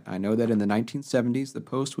cabinet? I know that in the 1970s, the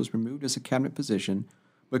post was removed as a cabinet position,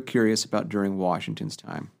 but curious about during Washington's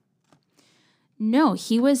time. No,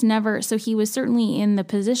 he was never. So he was certainly in the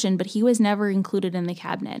position, but he was never included in the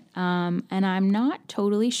cabinet. And I'm not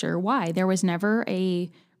totally sure why. There was never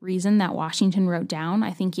a reason that Washington wrote down.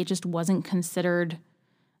 I think it just wasn't considered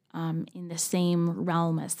in the same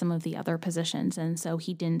realm as some of the other positions, and so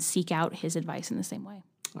he didn't seek out his advice in the same way.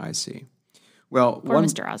 I see. Well, poor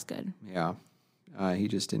Mr. Osgood. Yeah, he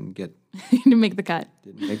just didn't get. He didn't make the cut.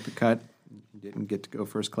 Didn't make the cut. Didn't get to go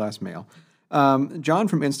first class mail. John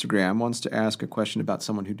from Instagram wants to ask a question about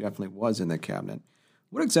someone who definitely was in the cabinet.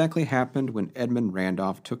 What exactly happened when Edmund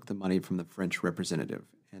Randolph took the money from the French representative,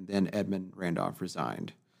 and then Edmund Randolph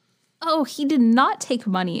resigned? Oh, he did not take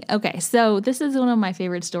money. Okay, so this is one of my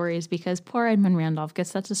favorite stories because poor Edmund Randolph gets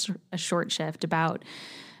such a short shift about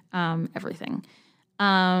everything.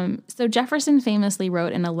 So Jefferson famously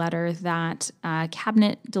wrote in a letter that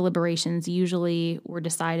cabinet deliberations usually were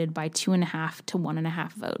decided by 2.5 to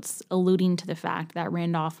 1.5 votes, alluding to the fact that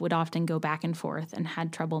Randolph would often go back and forth and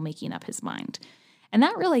had trouble making up his mind. And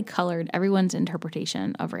that really colored everyone's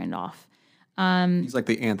interpretation of Randolph. He's like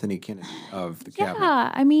the Anthony Kennedy of the cabinet.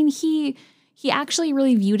 Yeah, I mean, he actually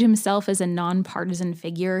really viewed himself as a nonpartisan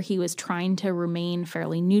figure. He was trying to remain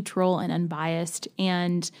fairly neutral and unbiased.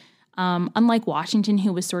 And unlike Washington,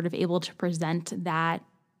 who was sort of able to present that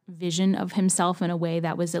vision of himself in a way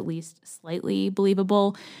that was at least slightly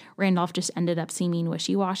believable, Randolph just ended up seeming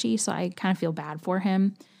wishy-washy. So I kind of feel bad for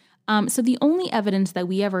him. So the only evidence that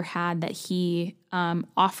we ever had that he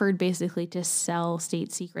offered basically to sell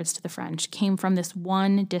state secrets to the French came from this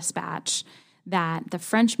one dispatch that the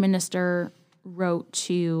French minister wrote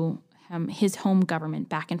to his home government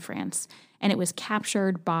back in France. And it was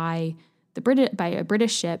captured by a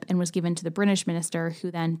British ship and was given to the British minister,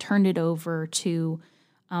 who then turned it over to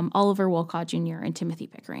Oliver Wolcott Jr. and Timothy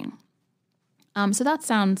Pickering. So that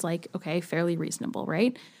sounds like, okay, fairly reasonable,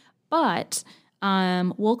 right? But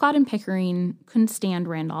Wolcott and Pickering couldn't stand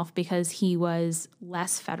Randolph because he was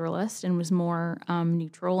less Federalist and was more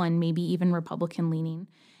neutral and maybe even Republican-leaning.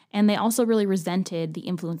 And they also really resented the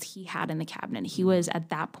influence he had in the cabinet. He was, at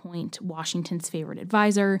that point, Washington's favorite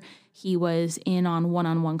advisor. He was in on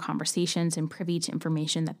one-on-one conversations and privy to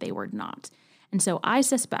information that they were not. And so I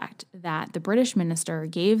suspect that the British minister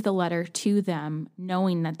gave the letter to them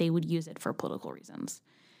knowing that they would use it for political reasons.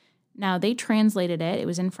 Now, they translated it. It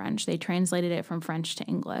was in French. They translated it from French to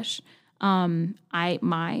English.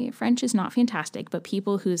 My French is not fantastic, but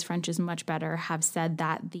people whose French is much better have said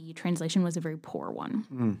that the translation was a very poor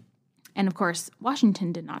one. And of course,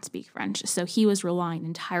 Washington did not speak French, so he was relying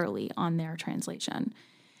entirely on their translation.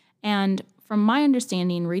 And from my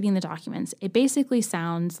understanding, reading the documents, it basically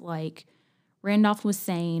sounds like Randolph was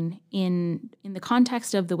saying in the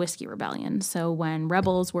context of the Whiskey Rebellion. So when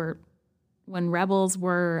rebels were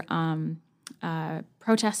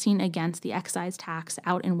protesting against the excise tax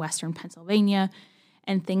out in western Pennsylvania,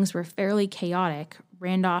 and things were fairly chaotic,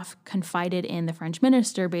 Randolph confided in the French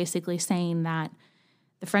minister, basically saying that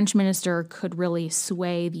the French minister could really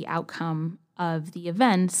sway the outcome of the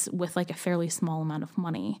events with like a fairly small amount of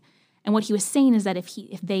money. And what he was saying is that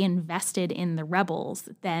if they invested in the rebels,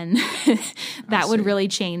 then that would really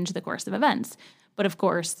change the course of events. But of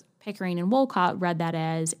course, Pickering and Wolcott read that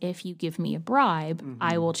as, if you give me a bribe,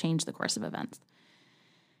 I will change the course of events.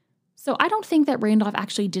 So I don't think that Randolph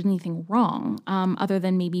actually did anything wrong, other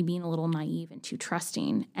than maybe being a little naive and too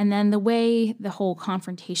trusting. And then the way the whole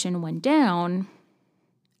confrontation went down,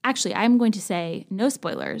 actually, I'm going to say no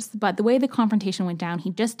spoilers, but the way the confrontation went down, he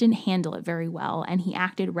just didn't handle it very well, and he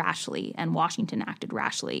acted rashly, and Washington acted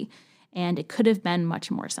rashly. And it could have been much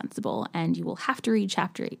more sensible, and you will have to read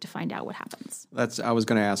Chapter 8 to find out what happens. I was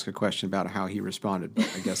going to ask a question about how he responded, but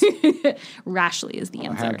I guess rashly is the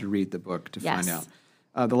answer. I have to read the book to find out.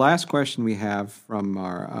 The last question we have from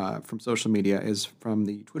from social media is from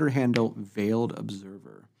the Twitter handle Veiled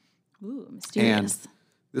Observer. Ooh, mysterious. And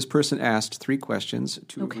this person asked 3 questions,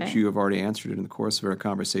 2 of which you have already answered in the course of our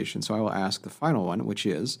conversation. So I will ask the final one, which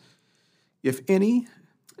is, if any,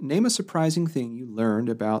 name a surprising thing you learned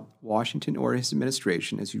about Washington or his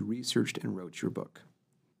administration as you researched and wrote your book.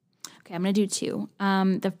 Okay, I'm going to do 2.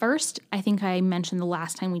 The first, I think I mentioned the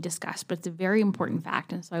last time we discussed, but it's a very important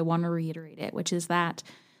fact, and so I want to reiterate it, which is that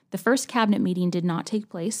the first cabinet meeting did not take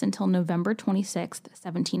place until November 26th,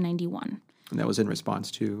 1791. And that was in response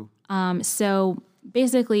to? So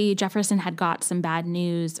basically, Jefferson had got some bad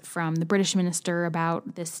news from the British minister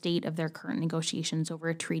about the state of their current negotiations over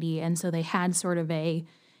a treaty, and so they had sort of a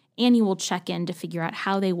annual check-in to figure out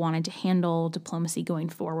how they wanted to handle diplomacy going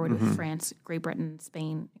forward with France, Great Britain,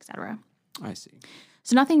 Spain, etc. I see.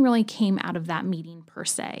 So nothing really came out of that meeting per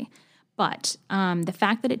se. But the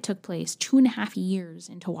fact that it took place 2.5 years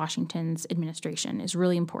into Washington's administration is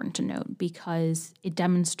really important to note, because it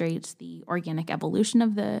demonstrates the organic evolution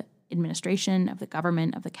of the administration, of the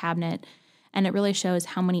government, of the cabinet, and it really shows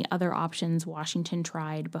how many other options Washington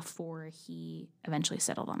tried before he eventually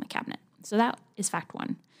settled on the cabinet. So that is fact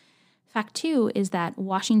 1. Fact 2 is that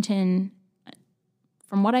Washington,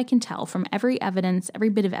 from what I can tell, from every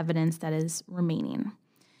bit of evidence that is remaining,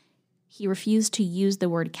 he refused to use the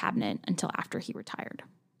word cabinet until after he retired.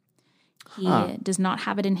 He does not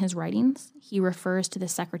have it in his writings. He refers to the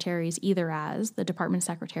secretaries either as the department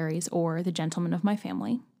secretaries or the gentlemen of my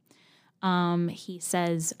family. He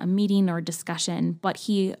says a meeting or discussion, but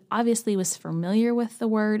he obviously was familiar with the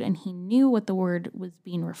word, and he knew what the word was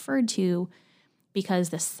being referred to, because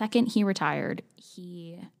the second he retired,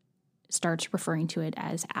 he starts referring to it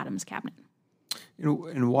as Adams' cabinet.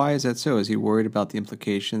 And why is that so? Is he worried about the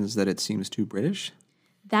implications that it seems too British?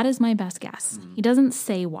 That is my best guess. He doesn't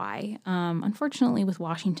say why. Unfortunately, with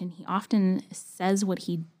Washington, he often says what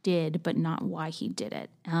he did, but not why he did it.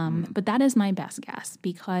 But that is my best guess,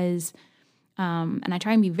 because, and I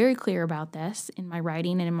try and be very clear about this in my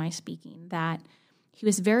writing and in my speaking, that he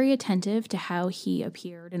was very attentive to how he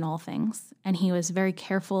appeared in all things, and he was very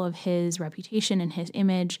careful of his reputation and his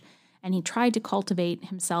image, and he tried to cultivate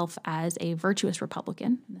himself as a virtuous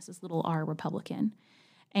Republican, and this is little r Republican.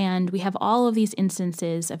 And we have all of these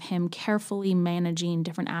instances of him carefully managing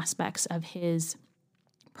different aspects of his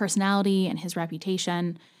personality and his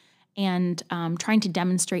reputation. and trying to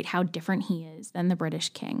demonstrate how different he is than the British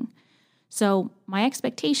king. So my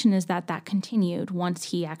expectation is that that continued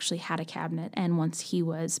once he actually had a cabinet and once he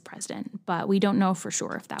was president. But we don't know for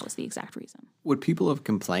sure if that was the exact reason. Would people have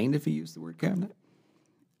complained if he used the word cabinet?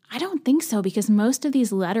 I don't think so, because most of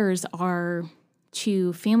these letters are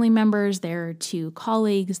to family members, they're to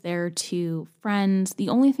colleagues, they're to friends. The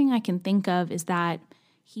only thing I can think of is that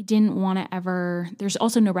he didn't want to ever, there's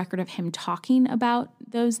also no record of him talking about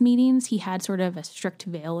those meetings. He had sort of a strict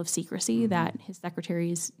veil of secrecy that his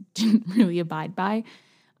secretaries didn't really abide by.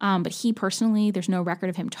 But he personally, there's no record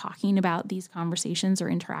of him talking about these conversations or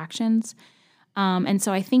interactions. And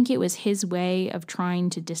so I think it was his way of trying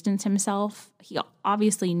to distance himself. He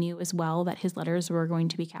obviously knew as well that his letters were going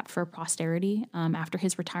to be kept for posterity after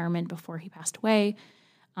his retirement before he passed away.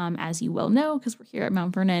 As you well know, because we're here at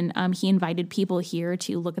Mount Vernon, he invited people here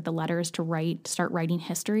to look at the letters to start writing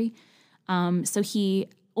history. So he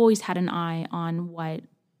always had an eye on what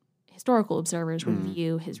historical observers would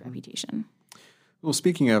view his reputation. Well,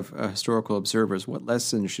 speaking of historical observers, what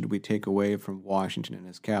lessons should we take away from Washington and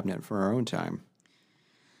his cabinet for our own time?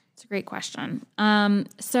 It's a great question.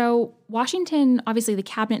 So Washington, obviously the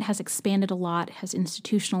cabinet has expanded a lot, has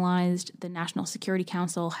institutionalized. The National Security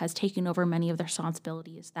Council has taken over many of the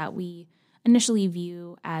responsibilities that we initially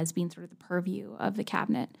view as being sort of the purview of the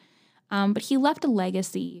cabinet. But he left a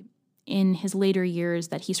legacy in his later years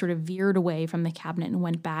that he sort of veered away from the cabinet and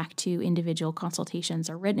went back to individual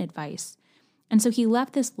consultations or written advice. And so he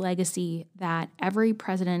left this legacy that every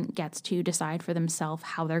president gets to decide for themselves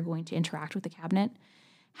how they're going to interact with the cabinet,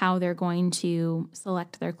 how they're going to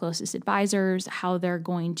select their closest advisors, how they're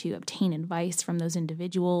going to obtain advice from those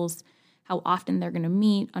individuals, how often they're going to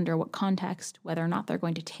meet, under what context, whether or not they're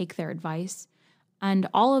going to take their advice. And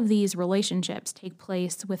all of these relationships take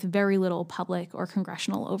place with very little public or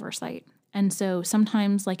congressional oversight. And so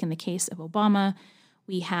sometimes, like in the case of Obama,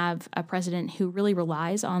 we have a president who really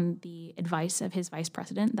relies on the advice of his vice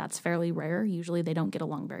president. That's fairly rare. Usually they don't get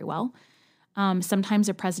along very well. Sometimes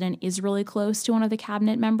a president is really close to one of the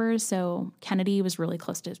cabinet members. So Kennedy was really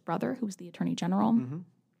close to his brother, who was the attorney general. Mm-hmm.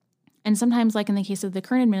 And sometimes, like in the case of the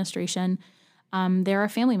current administration, there are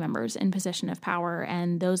family members in position of power,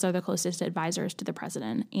 and those are the closest advisors to the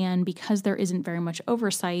president. And because there isn't very much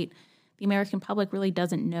oversight, the American public really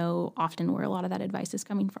doesn't know often where a lot of that advice is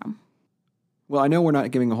coming from. Well, I know we're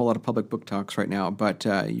not giving a whole lot of public book talks right now, but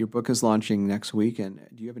your book is launching next week, and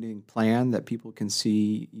do you have anything planned that people can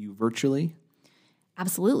see you virtually?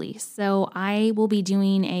 Absolutely. So I will be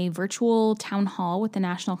doing a virtual town hall with the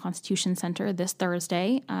National Constitution Center this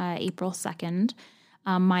Thursday, April 2nd.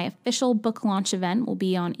 My official book launch event will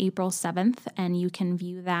be on April 7th, and you can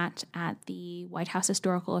view that at the White House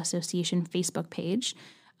Historical Association Facebook page.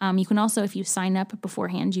 You can also, if you sign up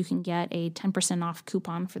beforehand, you can get a 10% off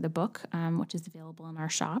coupon for the book, which is available in our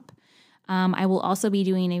shop. I will also be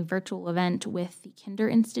doing a virtual event with the Kinder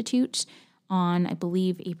Institute on, I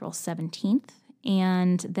believe, April 17th.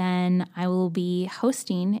 And then I will be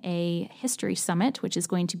hosting a history summit, which is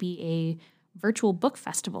going to be a virtual book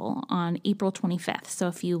festival on April 25th. So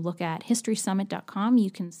if you look at historysummit.com, you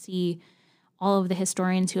can see all of the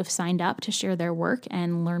historians who have signed up to share their work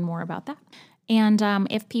and learn more about that. And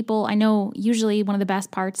if people, I know usually one of the best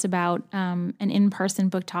parts about an in-person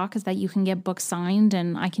book talk is that you can get books signed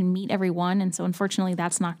and I can meet everyone. And so unfortunately,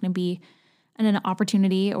 that's not going to be an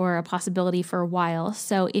opportunity or a possibility for a while.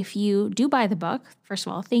 So if you do buy the book, first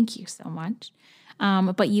of all, thank you so much.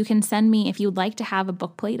 But you can send me, if you would like to have a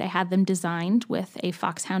book plate, I had them designed with a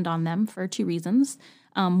foxhound on them for two reasons.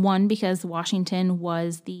 One, because Washington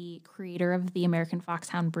was the creator of the American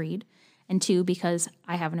foxhound breed. And two, because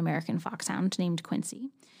I have an American foxhound named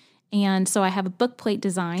Quincy. And so I have a book plate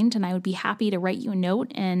designed, and I would be happy to write you a note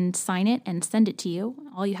and sign it and send it to you.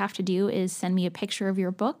 All you have to do is send me a picture of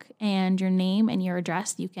your book and your name and your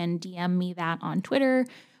address. You can DM me that on Twitter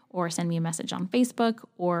or send me a message on Facebook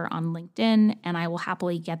or on LinkedIn, and I will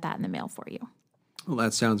happily get that in the mail for you. Well,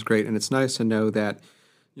 that sounds great. And it's nice to know that,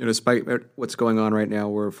 you know, despite what's going on right now,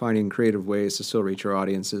 we're finding creative ways to still reach our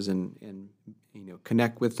audiences and you know,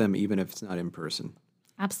 connect with them even if it's not in person.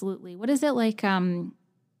 Absolutely. What is it like?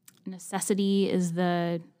 Necessity is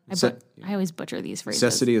the... I always butcher these phrases.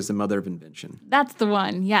 Necessity is the mother of invention. That's the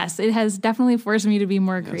one. Yes, it has definitely forced me to be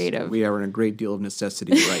more creative. We are in a great deal of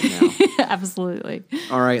necessity right now. Absolutely.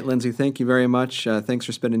 All right, Lindsay, thank you very much. Thanks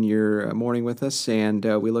for spending your morning with us, and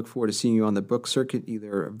we look forward to seeing you on the book circuit,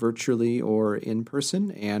 either virtually or in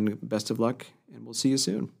person, and best of luck, and we'll see you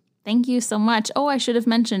soon. Thank you so much. Oh, I should have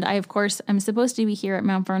mentioned, I'm supposed to be here at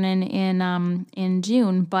Mount Vernon in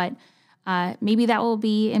June, but Maybe that will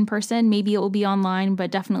be in person, maybe it will be online,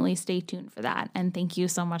 but definitely stay tuned for that. And thank you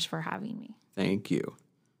so much for having me. Thank you.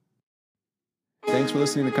 Thanks for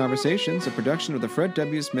listening to Conversations, a production of the Fred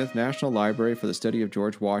W. Smith National Library for the Study of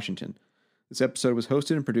George Washington. This episode was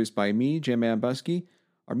hosted and produced by me, Jim Ambusky.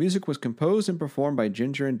 Our music was composed and performed by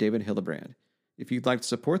Ginger and David Hillebrand. If you'd like to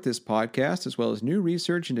support this podcast, as well as new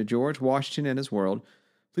research into George Washington and his world,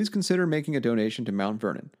 please consider making a donation to Mount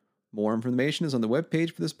Vernon. More information is on the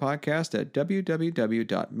webpage for this podcast at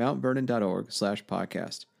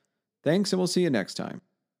www.mountvernon.org/podcast. Thanks, and we'll see you next time.